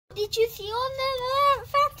Did you see all that,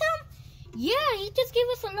 Phantom? Yeah, he just gave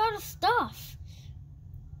us a lot of stuff.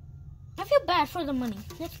 I feel bad for the money.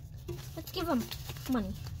 Let's give him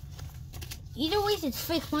money. Either way, it's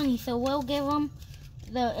fake money, so we'll give him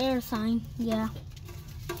the air sign. Yeah.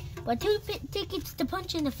 But 2 tickets to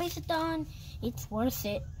Punch in the Face-a-thon, it's worth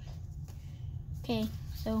it. Okay,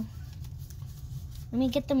 so let me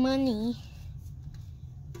get the money.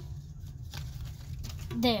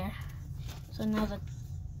 There. So now that.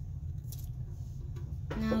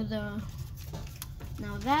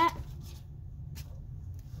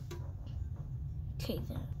 Okay,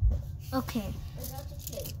 then. Okay.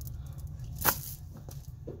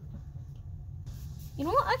 You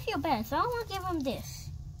know what? I feel bad, so I want to give him this.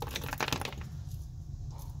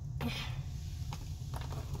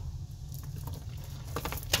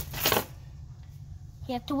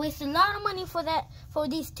 You have to waste a lot of money for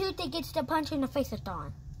these 2 tickets to Punch in the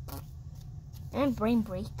Face-a-thon. And Brain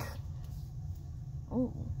Break.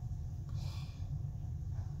 Oh.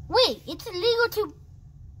 Wait, it's illegal to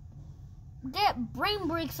get Brain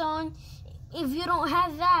Breaks on if you don't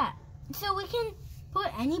have that. So we can put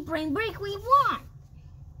any Brain Break we want.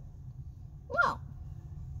 Well,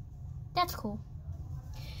 that's cool.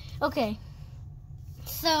 Okay.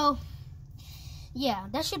 So, yeah,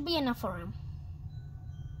 that should be enough for him.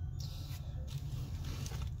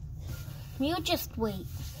 You just wait.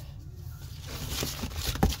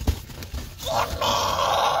 I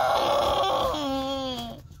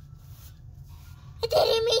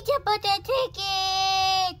didn't mean to put the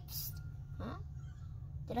tickets. Huh?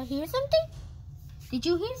 Did I hear something? Did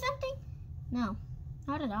you hear something? No,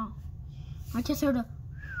 not at all. I just heard a.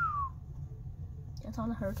 That's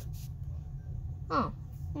all I heard. Oh,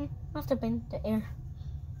 must have been the air.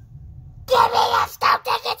 Give me the stop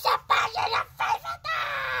tickets to Punch in the Face-a-thon!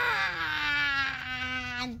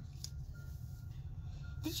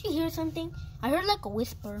 Did you hear something? I heard like a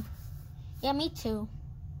whisper. Yeah, me too.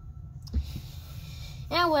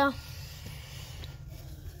 Yeah, well.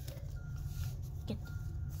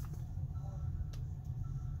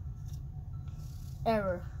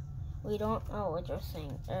 Error. We don't know what you're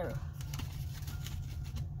saying. Error.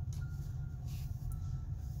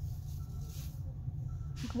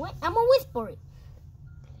 What? I'm gonna whisper it.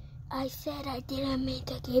 I said I didn't mean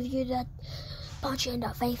to give you the Punch in the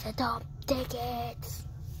Face-a-thon tickets.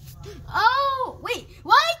 Oh, wait.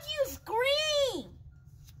 Why did you scream?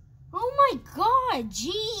 Oh my God,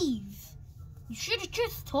 jeez. You should have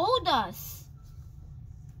just told us.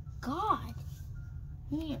 God.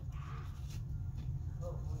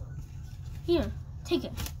 Here, take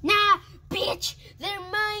it. Nah, bitch. They're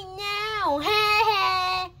mine now.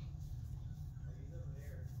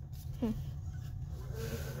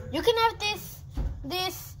 You can have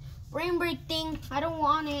this Brain Break thing. I don't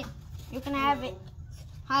want it. You can have it.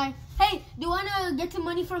 Hi. Hey, do you want to get some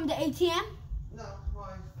money from the ATM? No,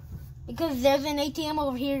 why? Because there's an ATM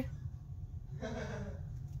over here.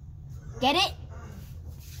 Get it?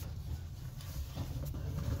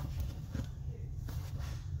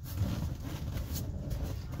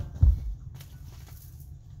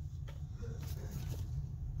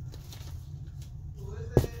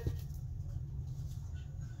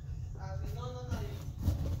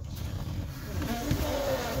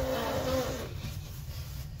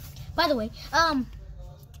 By the way,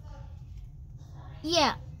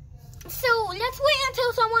 yeah. So let's wait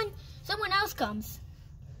until someone else comes.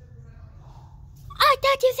 I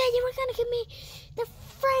thought you said you were gonna give me the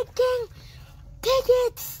freaking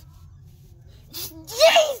tickets.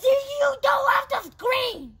 Jesus, you don't have to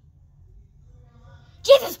scream.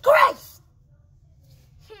 Jesus Christ.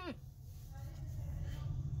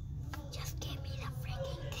 Just give me the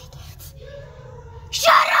freaking tickets.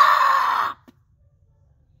 Shut up!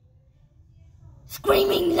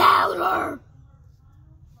 Screaming louder!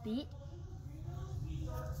 Beat.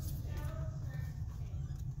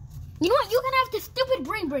 You know what? You can have this stupid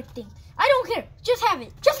Brain Break thing. I don't care. Just have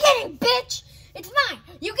it. Just kidding, bitch! It's mine.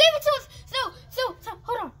 You gave it to us. So,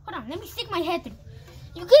 hold on. Let me stick my head through.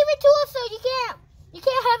 You gave it to us, so you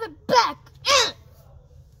can't have it back.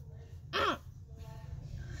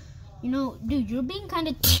 You know, dude, you're being kind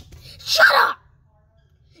of. Shut up!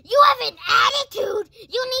 You have an attitude.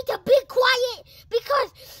 You need to be quiet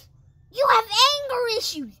because you have anger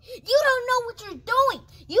issues. You don't know what you're doing.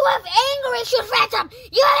 You have anger issues, Phantom.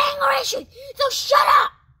 You have anger issues. So shut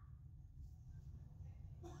up.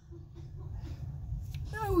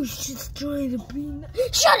 I was just trying to be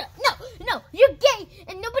nice. Shut up. No. You're gay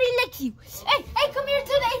and nobody likes you. Hey, come here to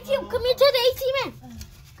the ATM. Come here to the ATM.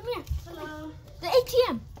 Come here. Hello. The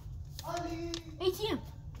ATM. Ollie. ATM.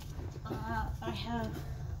 I have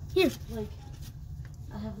Here. like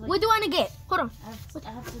have like. What do you want to get? Hold on. I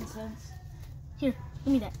have 10 cents. Here,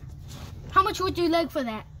 give me that. How much would you like for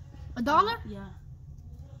that? $1? Yeah.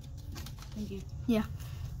 Thank you. Yeah.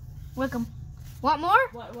 Welcome. Want more?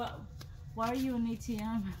 Why are you an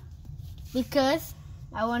ATM? Because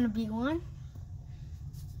I want a big one.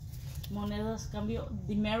 Monedas, cambio,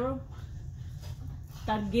 dinero,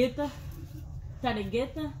 tarjeta.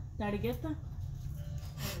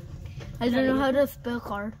 I don't know how to spell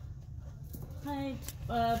card. Hi,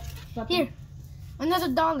 Here, another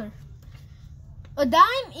 $1. A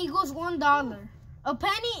dime equals $1. A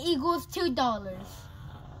penny equals $2.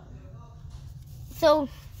 So,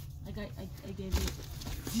 I gave you.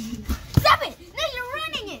 stop it! No, you're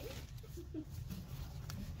ruining it.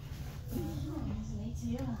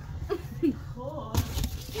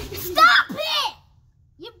 Stop it!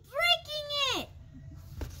 You're breaking it.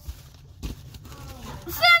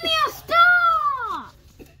 Samuel, stop!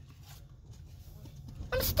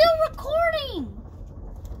 I'm still recording.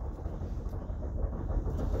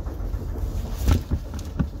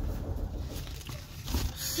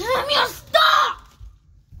 Samuel, stop!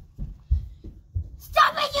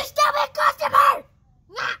 Stop it, you stupid customer!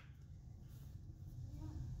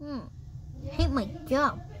 I hate my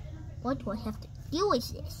job. What do I have to do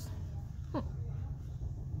with this?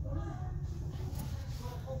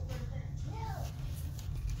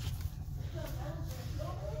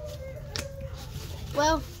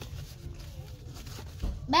 Well,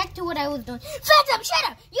 back to what I was doing. Phantom, shut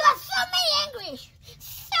up! You have so many English!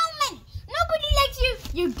 So many! Nobody likes you!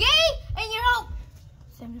 You're gay and you're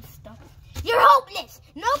Samuel, stop it. You're hopeless!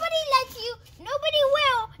 Nobody likes you, nobody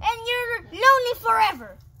will, and you're lonely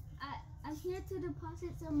forever! I'm here to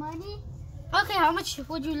deposit some money. Okay, how much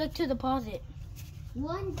would you like to deposit?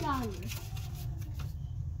 $1.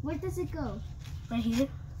 Where does it go? Right here.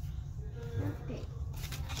 Okay.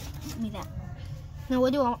 Give me that. Now,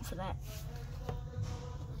 what do you want for that?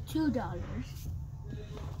 $2.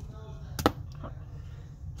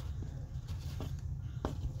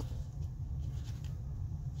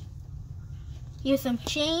 Here's some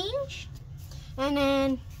change, and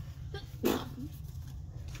then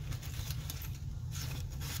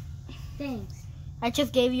Thanks. I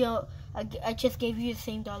just gave you the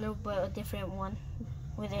same dollar, but a different one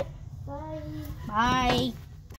with it. Bye. Bye.